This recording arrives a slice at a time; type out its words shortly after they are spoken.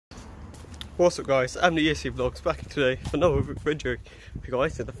What's up guys, I'm the Eastleigh vlogs back today for another video for you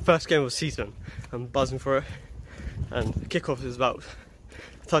guys. It's the first game of the season. I'm buzzing for it and the kickoff is about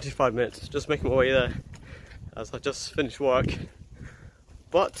 35 minutes, just making my way there as I just finished work.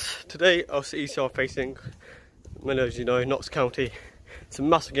 But today I'll see Eastleigh facing, many of you know, Notts County. It's a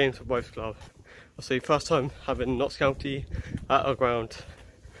massive game for both clubs. Obviously first time having Notts County at our ground,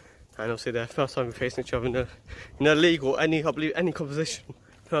 and obviously their first time facing each other in a league or any, I believe, any competition.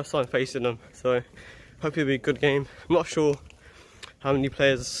 First time facing them, so hopefully it'll be a good game. I'm not sure how many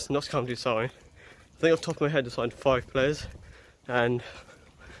players Notts County signed. I think off the top of my head they signed 5 players, and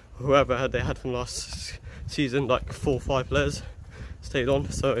whoever they had from last season, like 4 or 5 players stayed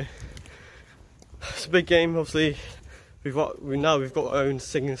on. So it's a big game. Obviously we've got our own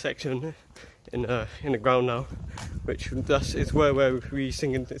singing section in the ground now, which is where we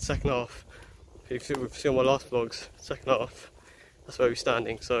sing in the second half. If you see on my last vlogs, second half, that's where we're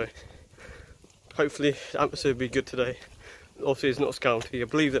standing. So hopefully the atmosphere will be good today. Obviously it's Notts County. I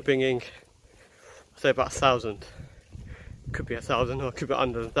believe they're bringing, say, about 1,000. Could be 1,000 or could be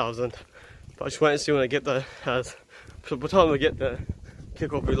under 1,000. But I just wait and see when I get there. So by the time I get there,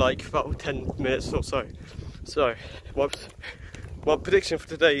 kick off will be like about 10 minutes or so. So my prediction for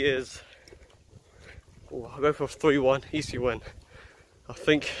today is, I'll go for a 3-1 Eastleigh win. I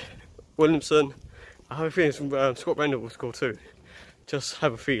think Williamson, I have a feeling Scott Brenda will score too. Just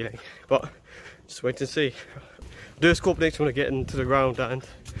have a feeling, but just wait and see. Do a score prediction when I get into the ground and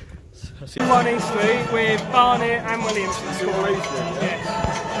see. 1 Eastleigh with Barnett and Williamson scoring.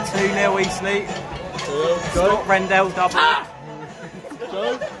 Yes. 2-0 Eastleigh. Scott Rendell double. I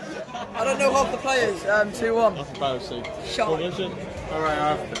don't know half the players. 2-1. That's embarrassing. Shot.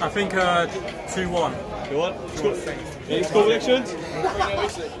 Alright, I think 2-1. 2-1. Any score predictions?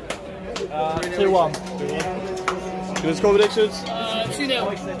 2-1. Good score predictions?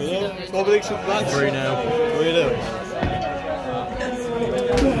 2-0. Score predictions? 3-0.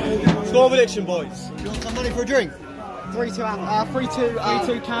 3-0. Score prediction, boys. You want some money for a drink?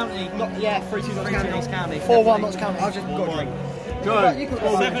 3-2 County. 3-2 Notts County. Notts County. 4-1 Notts County. I've just got a drink. Go.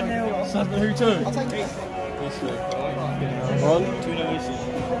 7-0. Who to? I'll take it. 2-0 Eastleigh.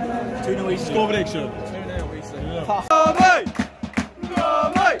 2-0 Eastleigh. Score prediction. 2-0 Eastleigh.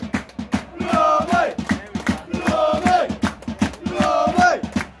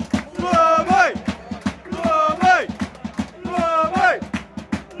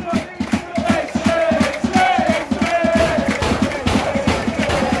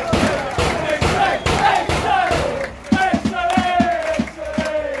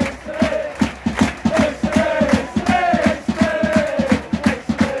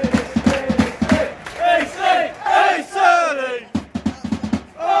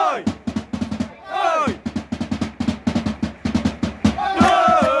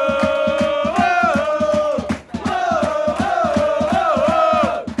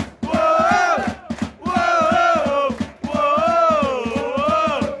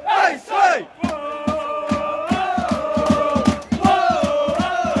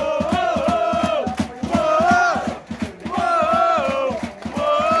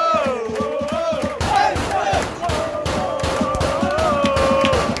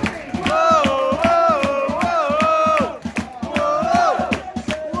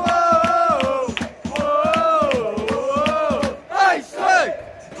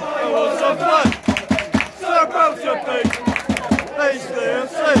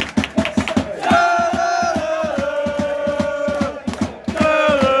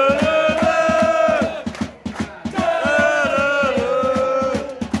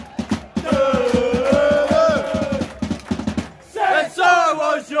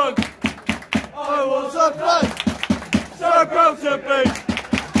 I was a bloke, so proud to be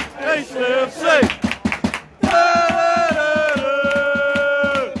Eastleigh FC.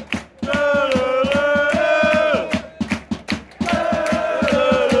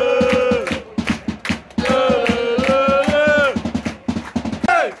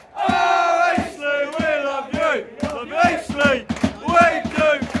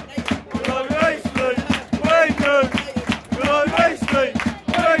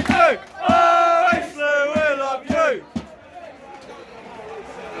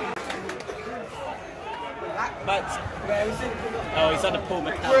 Oh, he's had a Paul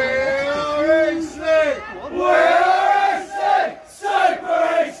McCann. We're Eastleigh! We're Eastleigh! Super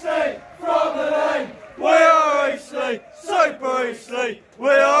Eastleigh! From the lane! We are Eastleigh! Super Eastleigh! We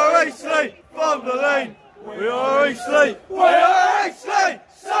are Eastleigh! From the lane! We are Eastleigh! We are Eastleigh!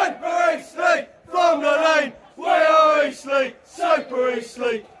 Super Eastleigh! From the lane! We are Eastleigh! Super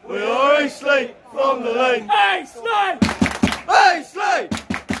Eastleigh! We are Eastleigh! From the lane! Eastleigh! Eastleigh!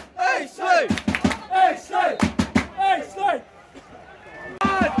 Eastleigh! Eastleigh! Eastleigh!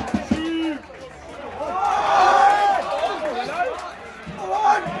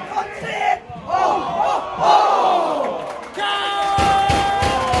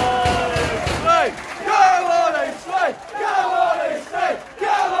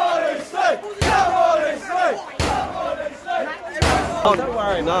 Oh, don't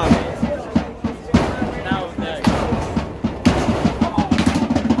worry, no.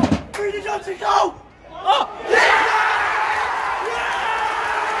 Johnson, go! Oh! Yeah!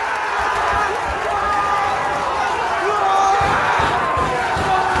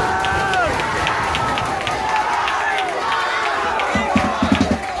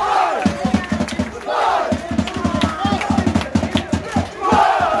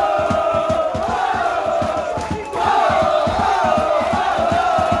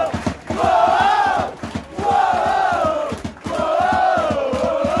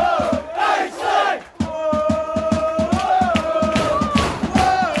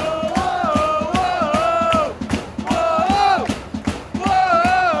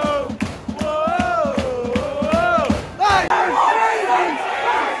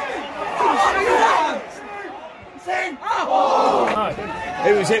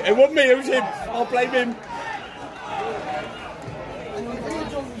 It was him. It wasn't me. It was him. I'll blame him.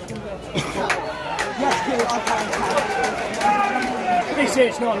 This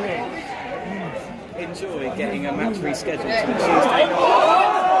is not me. Enjoy getting a match rescheduled to Tuesday night.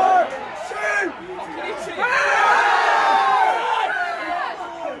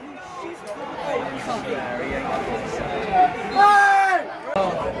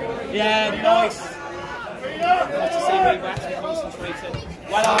 Yeah, nice. Nice to see me actually concentrating.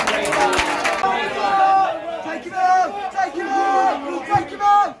 Well done, Rita. Take him on! Take him on! Take him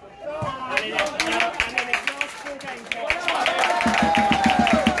on!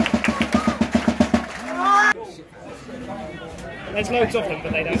 There's loads of them,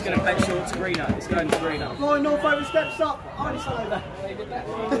 but they don't. He's going to make sure it's greener. It's going to greener. Lauren North over steps up. I just over.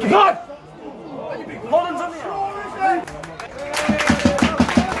 Come on! Holland's on the arm.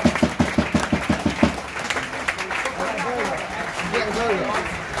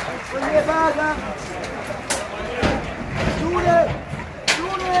 Bring it back, man. Jordan!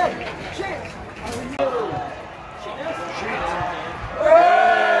 Jordan! Shit!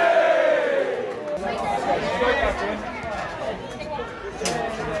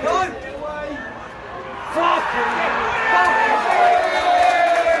 Go! Fuck!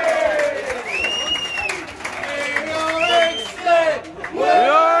 We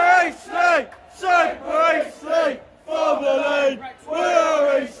are Eastleigh! Super Eastleigh! Former League! We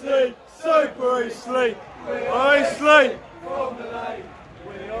are Eastleigh! Super Eastleigh! We are Eastleigh! Former League!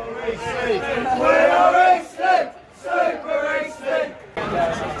 We are Eastleigh! We are Eastleigh! Super Eastleigh!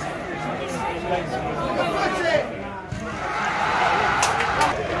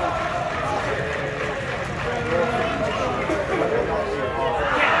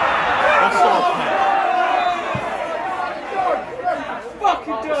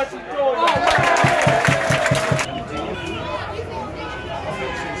 Fucking dirty dog!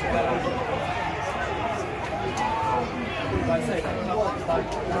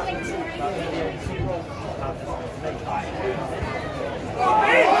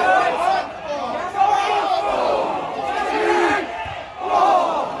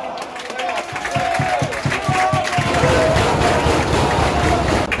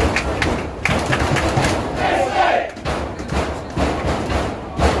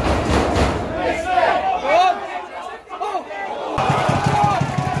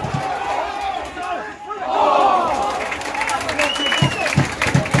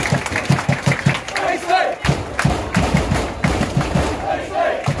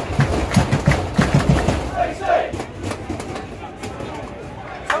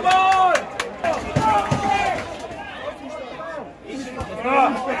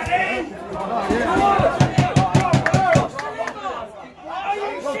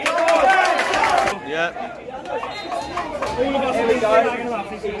 Yeah. Here we go.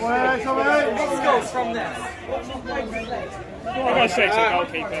 This goes from there. I'll go straight to the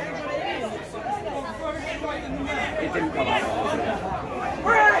goalkeeper. It didn't come out.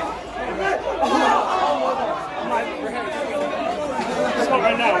 Scott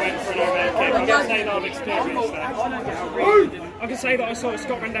Rendell went for an overhead kick. I can say that I've experienced that. I can say that I saw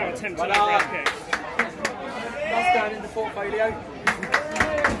Scott Rendell attempt an overhead kick. That's going in the portfolio.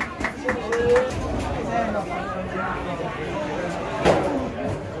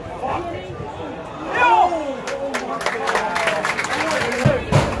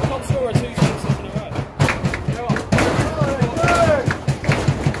 Top scorer 2 seasons in a row.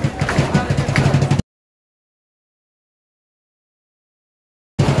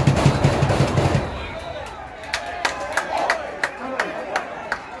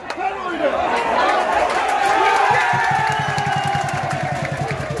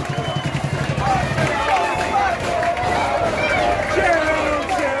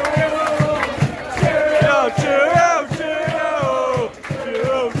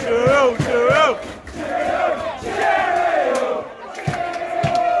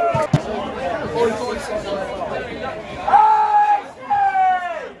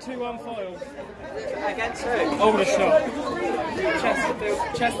 2-1 foil. Against who? Aldershot.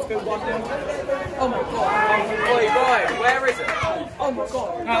 Chesterfield 1-0. Oh my god. Oi, Ryan, where is it? Oh my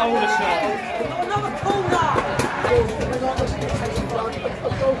god. At Aldershot. Another corner!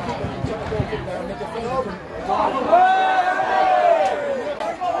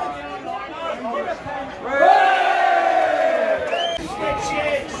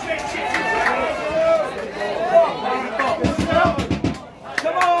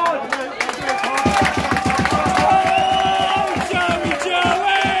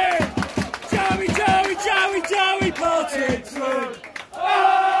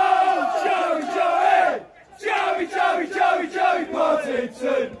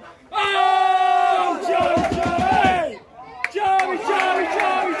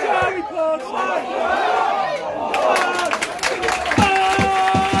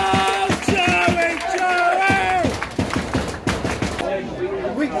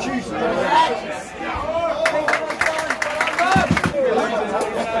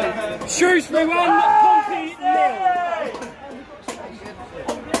 Shrewsbury 1, Pompey 0.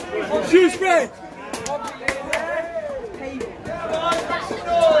 Shrewsbury!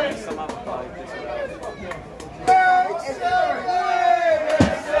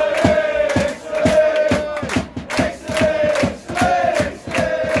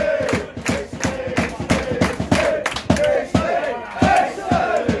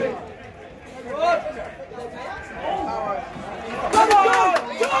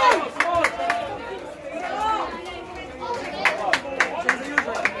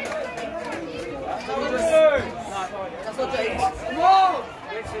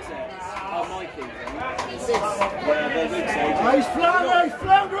 He's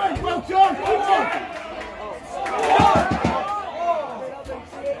floundering, well done, come on!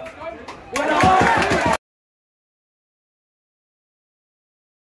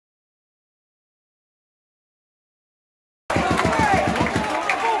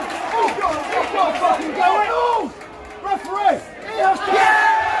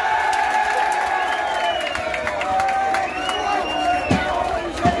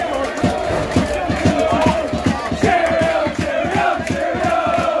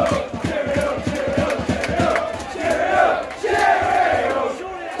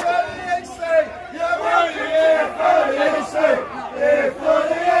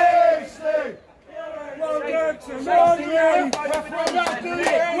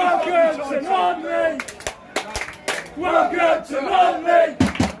 Welcome to London!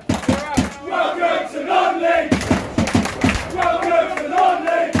 Welcome to London! Welcome to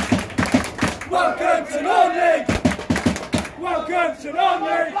London! Welcome to London! Welcome to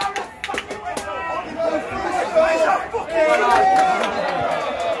London!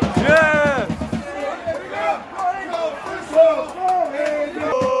 Yeah!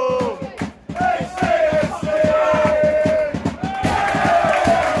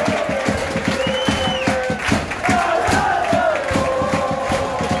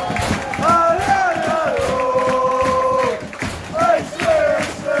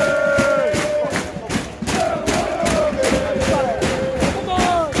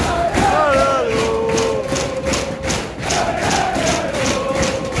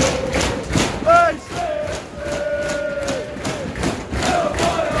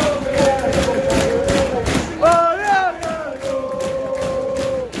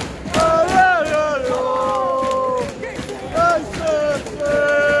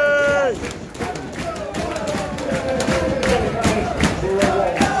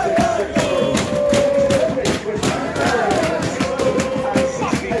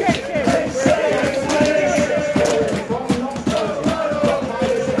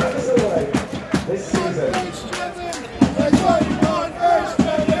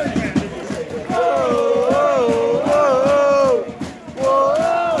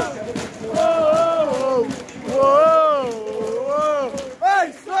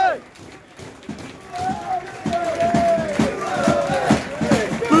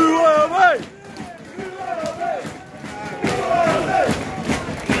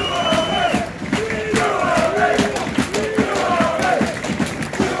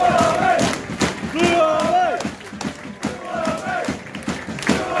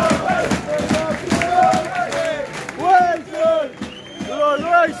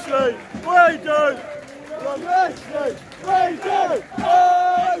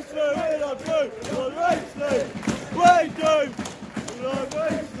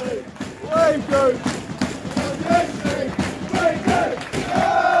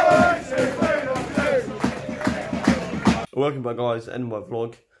 Welcome back, guys, end of my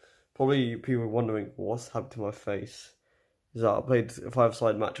vlog. Probably people wondering what's happened to my face. Is that I played a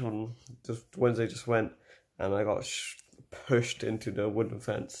 5-side match on just Wednesday just went, and I got pushed into the wooden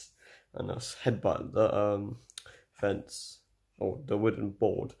fence, and I headbutted the fence or the wooden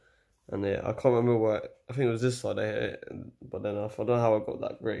board, and yeah, I can't remember where. I think it was this side I hit it, but then I don't know how I got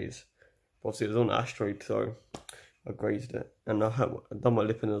that graze. But obviously, it was on the asteroid, so I grazed it, and I've done my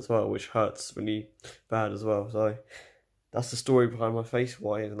lip in as well, which hurts really bad as well. So that's the story behind my face,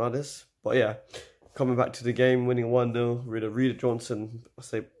 why it's like this. But yeah, coming back to the game, winning 1-0 with a Reader Johnson, I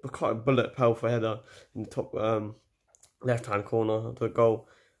say quite a bullet powerful header in the top left-hand corner of the goal.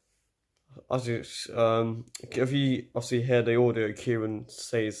 As you, if you obviously hear the audio, Kieran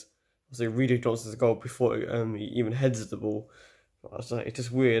says, obviously Reader Johnson's goal before he even heads the ball. It's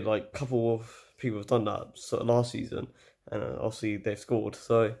just weird, like a couple of people have done that last season, and obviously they've scored,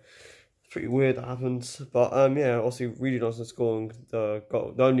 so it's pretty weird that happens. But yeah, obviously Reader Johnson scoring the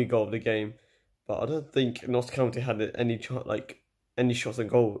only goal of the game, but I don't think Notts County had any shots on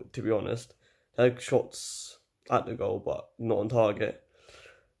goal, to be honest. They had shots at the goal, but not on target.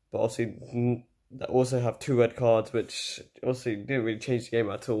 But obviously, they also have 2 red cards, which obviously didn't really change the game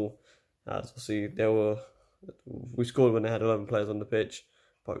at all. As obviously, we scored when they had 11 players on the pitch,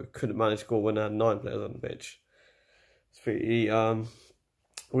 but we couldn't manage to score when they had 9 players on the pitch. It's pretty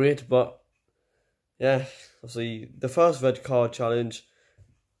weird, but yeah, obviously, the first red card challenge,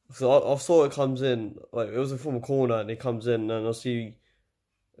 so I saw it comes in, like it was from a corner, and it comes in, and I see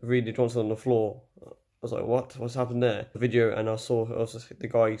Reader Johnson on the floor. I was like, what's happened there? The video, and I saw the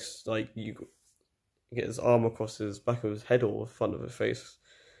guy, like, you get his arm across his back of his head or front of his face.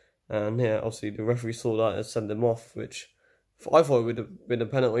 And yeah, obviously the referee saw that and sent him off, which I thought it would have been a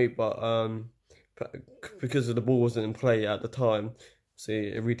penalty, but because the ball wasn't in play at the time, so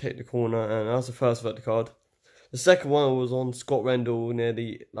it retake the corner, and that was the first red card. The second one was on Scott Rendell near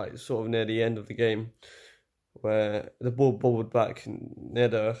the end of the game, where the ball bobbled back near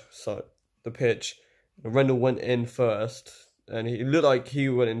the pitch. Rendell went in first, and he looked like he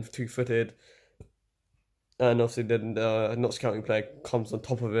went in 2-footed, and obviously then the Notts County player comes on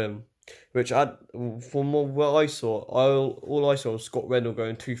top of him, which from what I saw, all I saw was Scott Rendell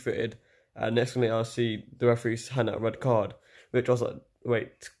going 2-footed, and next thing I see the referee's hand out a red card, which I was like,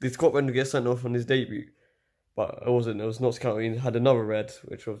 wait, did Scott Rendell get sent off on his debut? But it wasn't. It was Notts County had another red,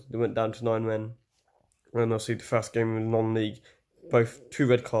 which was they went down to 9 men, and obviously the first game in non-league, both 2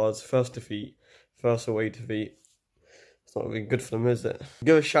 red cards, first away defeat. It's not really good for them, is it?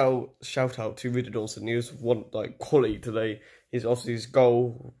 Give a shout out to Reader Johnson. He was quality today. He's obviously his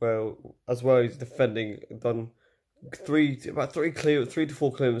goal, as well as defending, done 3 to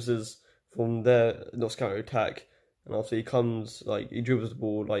 4 clearances from their Notts County attack, and obviously he comes, he dribbles the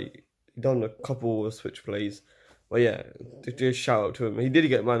ball, he done a couple of switch plays. But yeah, just shout out to him. He did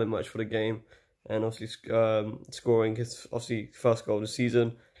get man of the match for the game, and obviously scoring his first goal of the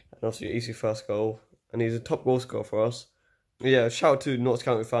season, and obviously Eastleigh first goal, and he's a top goal scorer for us. Yeah, shout out to Notts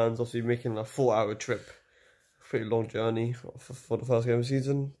County fans, obviously making a 4-hour trip. Pretty long journey for the first game of the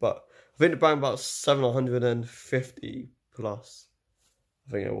season, but I think they banged about 750 plus.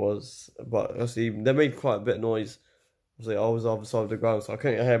 I think it was, but obviously they made quite a bit of noise. Obviously I was on the other side of the ground, so I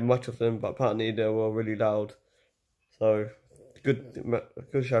couldn't hear much of them, but apparently they were really loud. So good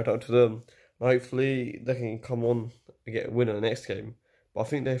shout out to them. Hopefully they can come on and get a win in the next game. But I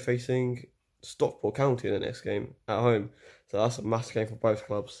think they're facing Stockport County in the next game at home, so that's a massive game for both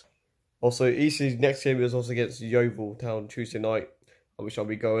clubs. Also, Eastleigh's next game is also against Yeovil Town Tuesday night, which I'll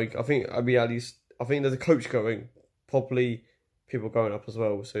be going. I think there's a coach going, probably people going up as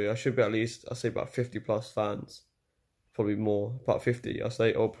well. So I should be at least, I say about 50 plus fans, probably more, about 50. I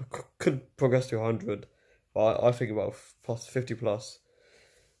say, or could progress to 100, but I think about 50 plus.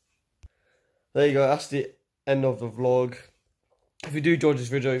 There you go. That's the end of the vlog. If you do enjoy this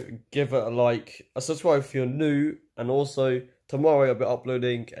video, give it a like, subscribe if you're new, and also tomorrow I'll be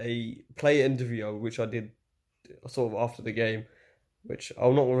uploading a player interview, which I did sort of after the game, which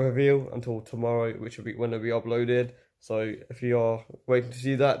I'll not reveal until tomorrow, which will be when it'll be uploaded. So if you are waiting to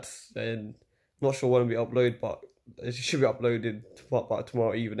see that, then not sure when it'll be uploaded, but it should be uploaded by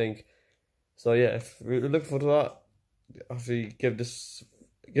tomorrow evening. So yeah, if you're looking forward to that, obviously give this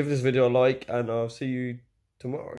video a like, and I'll see you tomorrow.